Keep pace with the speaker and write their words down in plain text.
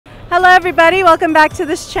Hello everybody, welcome back to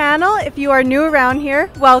this channel. If you are new around here,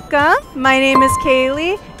 welcome. My name is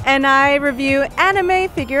Kaylee and I review anime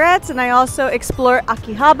figurettes and I also explore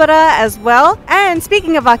Akihabara as well. And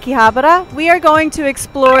speaking of Akihabara, we are going to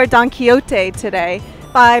explore Don Quijote today.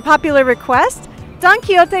 By popular request, Don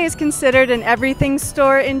Quijote is considered an everything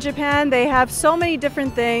store in Japan. They have so many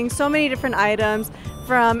different things, so many different items,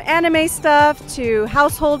 from anime stuff to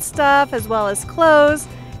household stuff as well as clothes.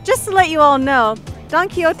 Just to let you all know, Don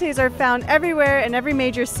Quijotes are found everywhere in every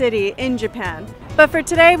major city in Japan. But for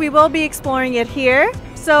today, we will be exploring it here.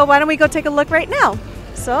 So why don't we go take a look right now?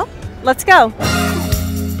 So let's go.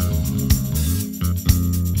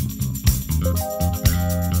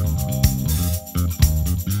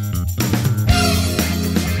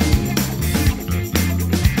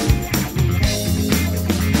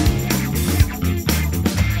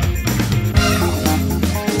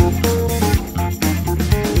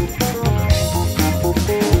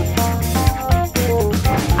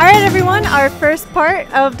 Our first part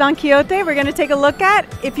of Don Quijote we're going to take a look at.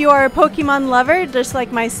 If you are a Pokemon lover, just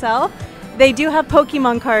like myself, they do have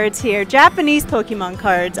Pokemon cards here. Japanese Pokemon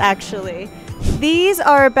cards, actually. These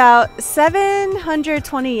are about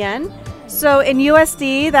 720 yen. So in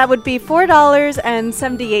USD, that would be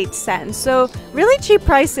 $4.78. So really cheap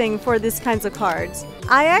pricing for these kinds of cards.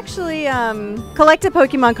 I actually collected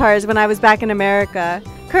Pokemon cards when I was back in America.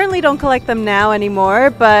 Currently don't collect them now anymore,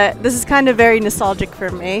 but this is kind of very nostalgic for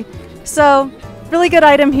me. So, really good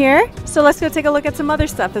item here. So let's go take a look at some other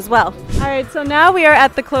stuff as well. Alright, so now we are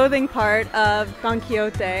at the clothing part of Don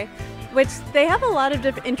Quijote, which they have a lot of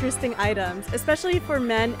different interesting items, especially for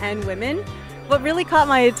men and women. What really caught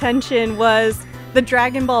my attention was the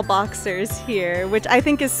Dragon Ball boxers here, which I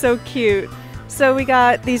think is so cute. So we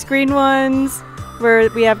got these green ones where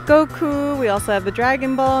we have Goku, we also have the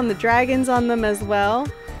Dragon Ball and the dragons on them as well.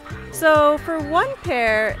 So for one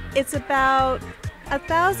pair, it's about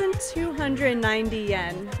 1,290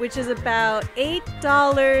 yen, which is about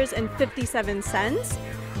 $8.57.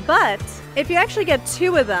 But if you actually get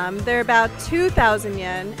two of them, they're about 2,000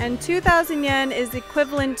 yen, and 2,000 yen is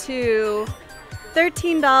equivalent to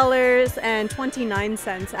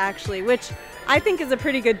 $13.29 actually, which I think is a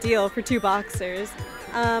pretty good deal for two boxers.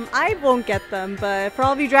 I won't get them, but for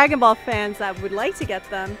all of you Dragon Ball fans that would like to get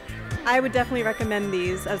them, I would definitely recommend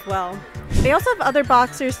these as well. They also have other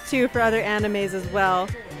boxers too for other animes as well.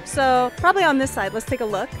 So probably on this side, let's take a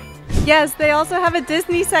look. Yes, they also have a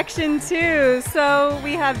Disney section too. So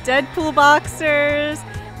we have Deadpool boxers,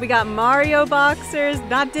 we got Mario boxers,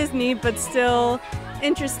 not Disney, but still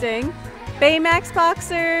interesting. Baymax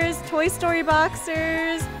boxers, Toy Story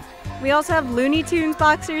boxers. We also have Looney Tunes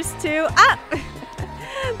boxers too. Ah!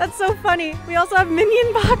 That's so funny. We also have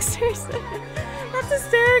Minion boxers. That's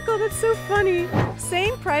hysterical, that's so funny.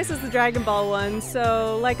 Same price as the Dragon Ball one,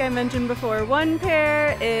 so like I mentioned before, one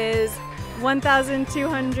pair is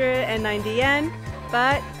 1,290 yen,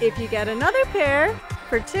 but if you get another pair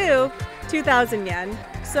for two, 2,000 yen.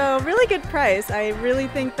 So really good price. I really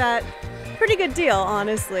think that pretty good deal,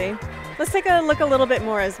 honestly. Let's take a look a little bit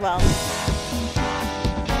more as well.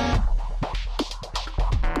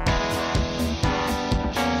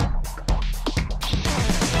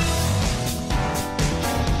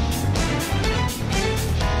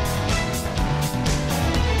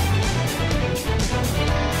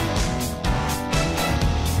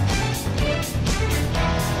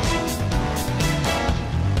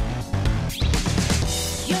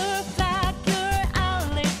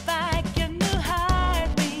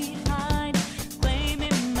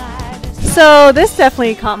 So this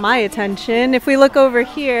definitely caught my attention. If we look over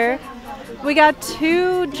here, we got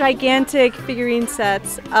two gigantic figurine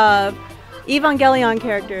sets of Evangelion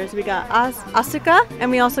characters. We got Asuka and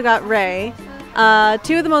we also got Rei,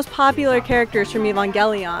 two of the most popular characters from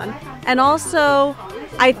Evangelion. And also,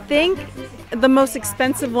 I think the most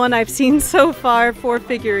expensive one I've seen so far for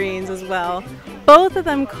figurines as well. Both of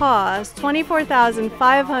them cost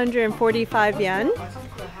 24,545 yen.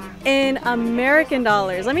 In American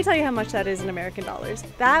dollars, let me tell you how much that is in American dollars.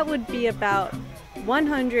 That would be about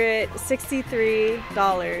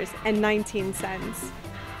 $163.19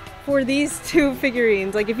 for these two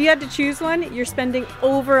figurines. Like if you had to choose one, you're spending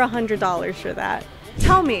over $100 for that.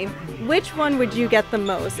 Tell me, which one would you get the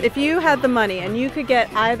most? If you had the money and you could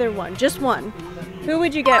get either one, just one, who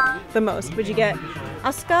would you get the most? Would you get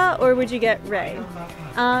Asuka or would you get Rei?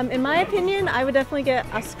 In my opinion, I would definitely get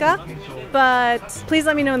Asuka, but please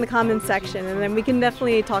let me know in the comments section and then we can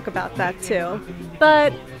definitely talk about that too.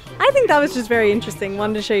 But I think that was just very interesting.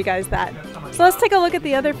 Wanted to show you guys that. So let's take a look at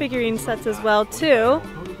the other figurine sets as well too.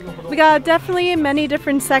 We got definitely many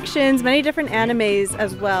different sections, many different animes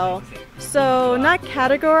as well. So not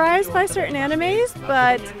categorized by certain animes,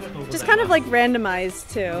 but just kind of like randomized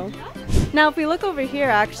too. Now if we look over here,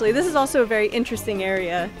 actually, this is also a very interesting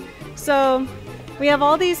area. So we have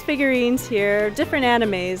all these figurines here, different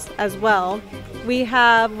animes as well. We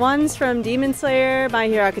have ones from Demon Slayer, My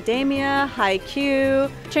Hero Academia, Haikyuu,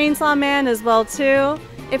 Chainsaw Man as well too.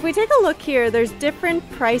 If we take a look here, there's different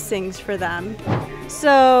pricings for them.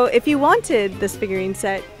 So if you wanted this figurine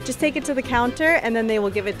set, just take it to the counter and then they will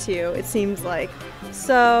give it to you, it seems like.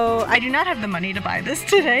 So I do not have the money to buy this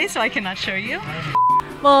today, so I cannot show you.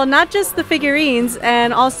 Well, not just the figurines,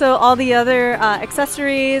 and also all the other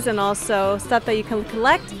accessories and also stuff that you can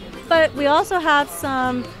collect, but we also have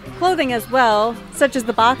some clothing as well, such as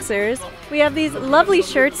the boxers. We have these lovely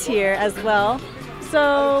shirts here as well.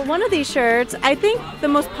 So one of these shirts, I think the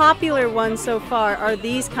most popular ones so far are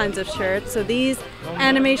these kinds of shirts. So these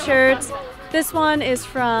anime shirts. This one is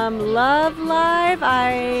from Love Live.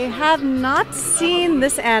 I have not seen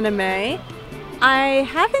this anime. I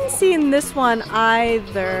haven't seen this one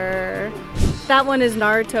either. That one is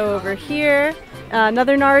Naruto over here.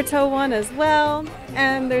 Another Naruto one as well.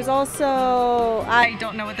 And there's also, I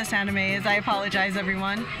don't know what this anime is, I apologize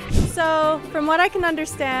everyone. So from what I can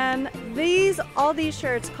understand, all these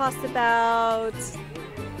shirts cost about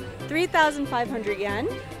 3,500 yen.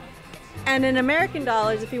 And in American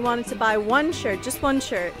dollars, if you wanted to buy one shirt, just one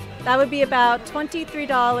shirt, that would be about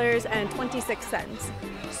 $23.26.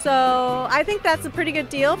 So I think that's a pretty good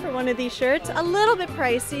deal for one of these shirts. A little bit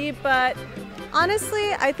pricey, but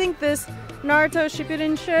honestly, I think this Naruto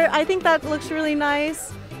Shippuden shirt, I think that looks really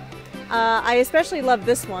nice. I especially love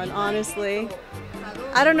this one, honestly.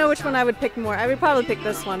 I don't know which one I would pick more. I would probably pick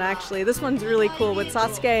this one, actually. This one's really cool with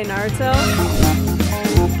Sasuke and Naruto.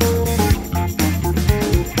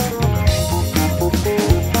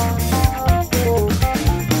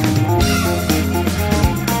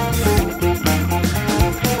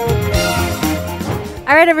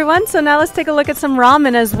 Alright everyone, so now let's take a look at some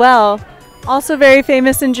ramen as well. Also very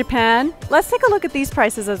famous in Japan. Let's take a look at these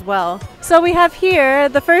prices as well. So we have here,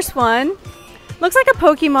 the first one, looks like a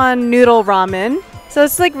Pokemon noodle ramen. So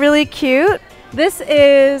it's like really cute. This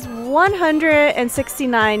is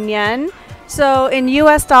 169 yen. So in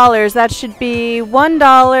US dollars, that should be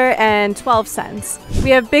 $1.12. We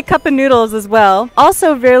have big cup of noodles as well.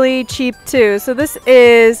 Also really cheap too. So this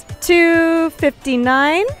is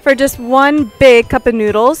 $2.59 for just one big cup of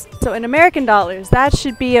noodles. So in American dollars, that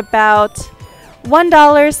should be about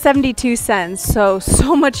 $1.72.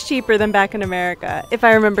 So much cheaper than back in America, if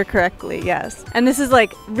I remember correctly, yes. And this is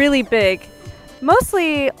like really big.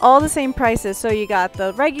 Mostly all the same prices. So you got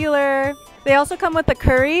the regular. They also come with the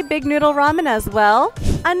curry, big noodle ramen as well.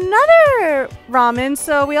 Another ramen,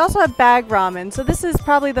 so we also have bag ramen. So this is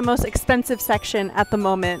probably the most expensive section at the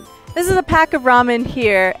moment. This is a pack of ramen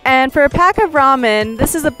here. And for a pack of ramen,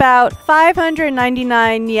 this is about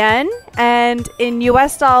 599 yen. And in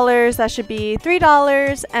US dollars, that should be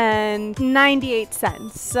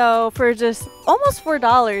 $3.98. So for just almost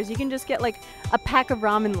 $4, you can just get like a pack of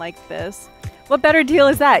ramen like this. What better deal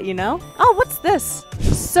is that, you know? Oh, what's this?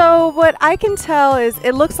 So what I can tell is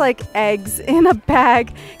it looks like eggs in a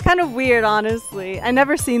bag. Kind of weird, honestly. I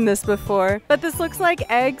never seen this before. But this looks like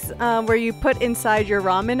eggs where you put inside your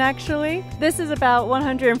ramen, actually. This is about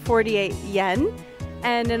 148 yen.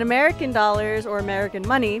 And in American dollars or American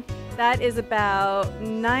money, that is about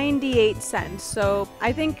 98 cents. So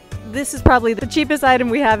I think this is probably the cheapest item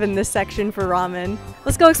we have in this section for ramen.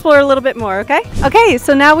 Let's go explore a little bit more, okay? Okay,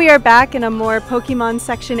 so now we are back in a more Pokemon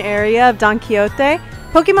section area of Don Quijote.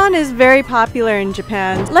 Pokemon is very popular in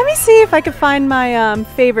Japan. Let me see if I can find my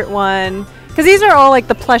favorite one, because these are all like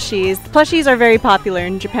the plushies. The plushies are very popular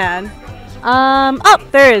in Japan. Oh,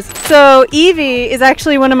 there is. So Eevee is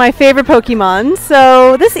actually one of my favorite Pokemon.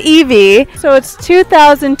 So this Eevee, so it's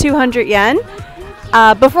 2,200 yen.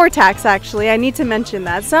 Before tax, actually. I need to mention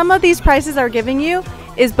that. Some of these prices are giving you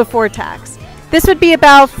is before tax. This would be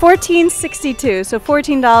about $14.62, so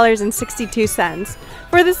 $14.62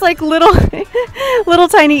 for this like little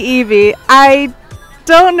tiny Eevee. I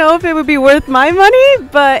don't know if it would be worth my money,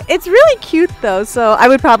 but it's really cute though, so I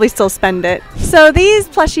would probably still spend it. So these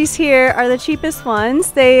plushies here are the cheapest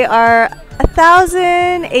ones. They are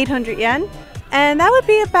 1,800 yen, and that would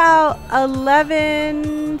be about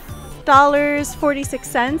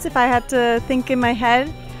 $11.46 if I had to think in my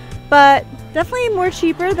head, but definitely more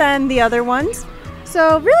cheaper than the other ones.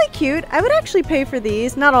 So really cute. I would actually pay for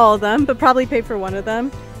these, not all of them, but probably pay for one of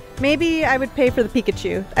them. Maybe I would pay for the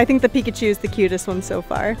Pikachu. I think the Pikachu is the cutest one so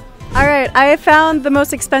far. Alright, I found the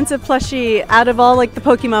most expensive plushie out of all like the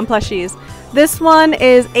Pokemon plushies. This one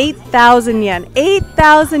is 8,000 yen.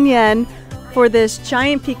 8,000 yen for this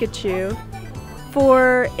giant Pikachu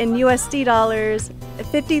for, in USD dollars,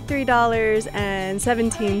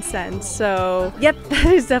 $53.17. So, yep, that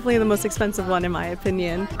is definitely the most expensive one in my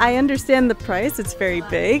opinion. I understand the price, it's very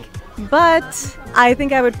big, but I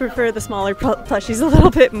think I would prefer the smaller plushies a little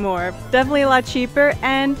bit more. Definitely a lot cheaper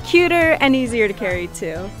and cuter and easier to carry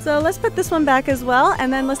too. So let's put this one back as well,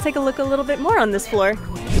 and then let's take a look a little bit more on this floor.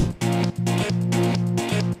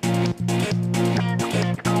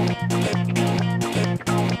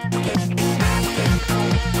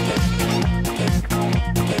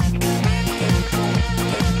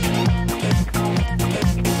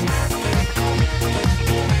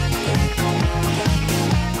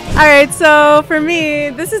 Alright, so for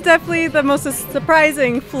me, this is definitely the most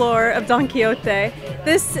surprising floor of Don Quixote.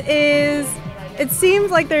 It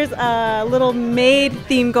seems like there's a little maid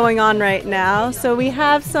theme going on right now. So we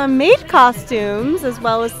have some maid costumes as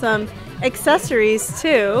well as some accessories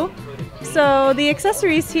too. So the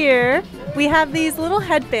accessories here, we have these little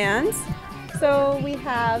headbands. So we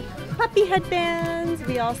have puppy headbands,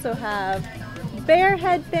 we also have bear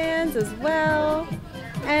headbands as well.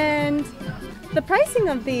 And the pricing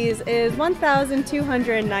of these is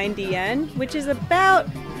 1,290 yen, which is about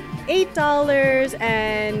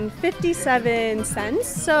 $8.57.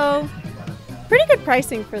 So pretty good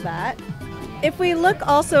pricing for that. If we look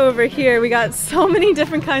also over here, we got so many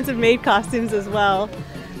different kinds of maid costumes as well.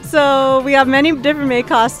 So we have many different maid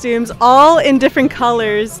costumes, all in different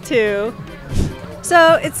colors too.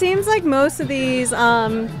 So it seems like most of these,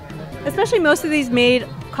 especially most of these maid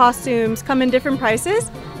costumes come in different prices.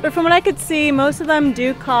 But from what I could see, most of them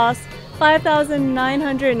do cost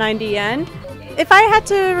 5,990 yen. If I had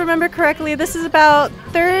to remember correctly, this is about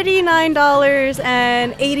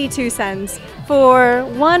 $39.82 for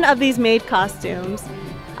one of these maid costumes.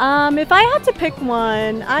 If I had to pick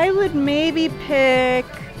one, I would maybe pick...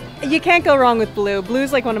 You can't go wrong with blue.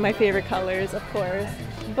 Blue's like one of my favorite colors, of course.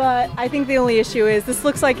 But I think the only issue is this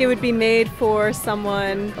looks like it would be made for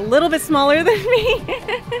someone a little bit smaller than me.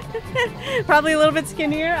 Probably a little bit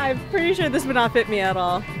skinnier. I'm pretty sure this would not fit me at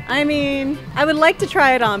all. I mean, I would like to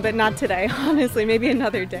try it on, but not today, honestly. Maybe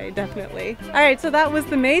another day, definitely. Alright, so that was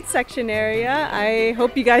the maid section area. I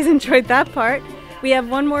hope you guys enjoyed that part. We have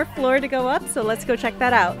one more floor to go up, so let's go check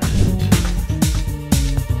that out.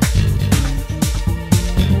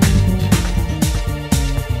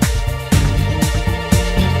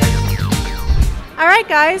 Alright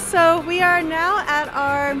guys, so we are now at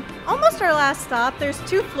almost our last stop. There's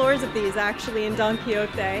 2 floors of these actually in Don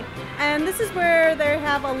Quixote. And this is where they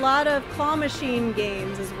have a lot of claw machine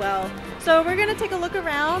games as well. So we're going to take a look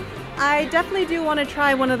around. I definitely do want to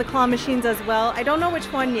try one of the claw machines as well. I don't know which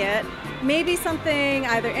one yet. Maybe something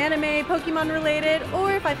either anime, Pokemon related,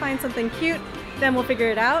 or if I find something cute, then we'll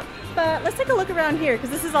figure it out. But let's take a look around here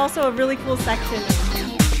because this is also a really cool section.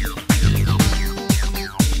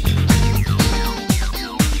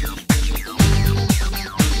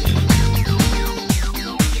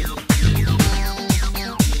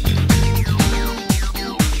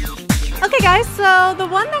 Okay guys, so the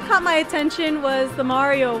one that caught my attention was the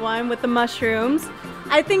Mario one with the mushrooms.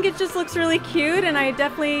 I think it just looks really cute and I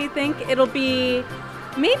definitely think it'll be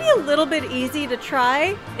maybe a little bit easy to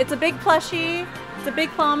try. It's a big plushie, it's a big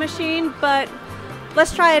claw machine, but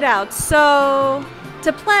let's try it out. So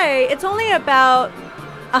to play, it's only about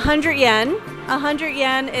 100 yen. 100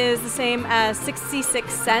 yen is the same as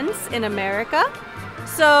 66 cents in America.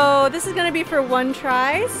 So this is going to be for one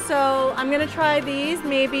try, so I'm going to try these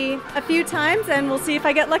maybe a few times and we'll see if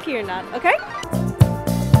I get lucky or not, okay?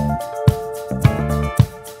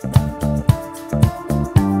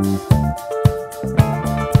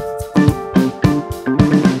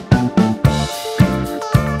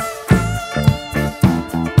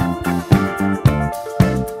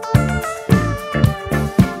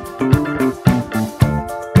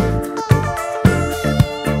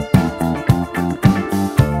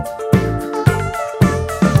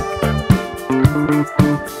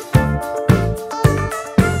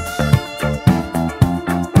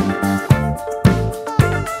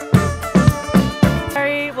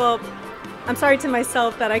 I'm sorry to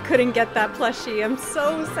myself that I couldn't get that plushie. I'm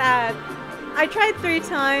so sad. I tried 3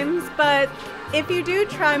 times, but if you do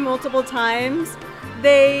try multiple times,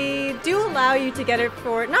 they do allow you to get it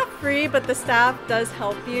for, not free, but the staff does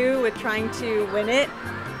help you with trying to win it.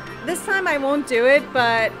 This time I won't do it,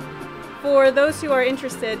 but for those who are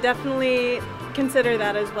interested, definitely consider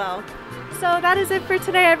that as well. so that is it for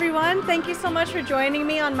today, everyone. Thank you so much for joining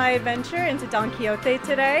me on my adventure into Don Quixote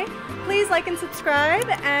today. Please like and subscribe,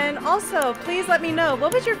 and also please let me know,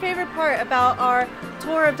 what was your favorite part about our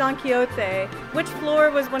tour of Don Quixote? Which floor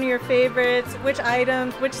was one of your favorites? Which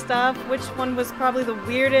items, which stuff, which one was probably the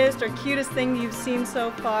weirdest or cutest thing you've seen so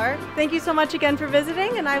far? Thank you so much again for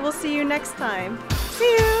visiting, and I will see you next time.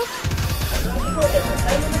 See you!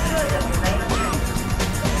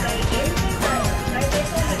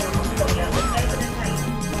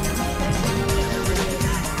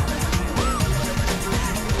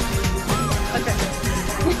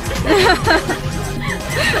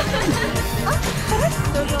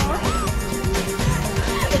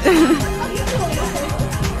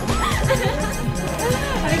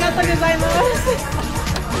 Arigatou gozaimasu.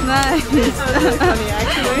 Nice. That was really funny,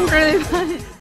 actually. Really funny.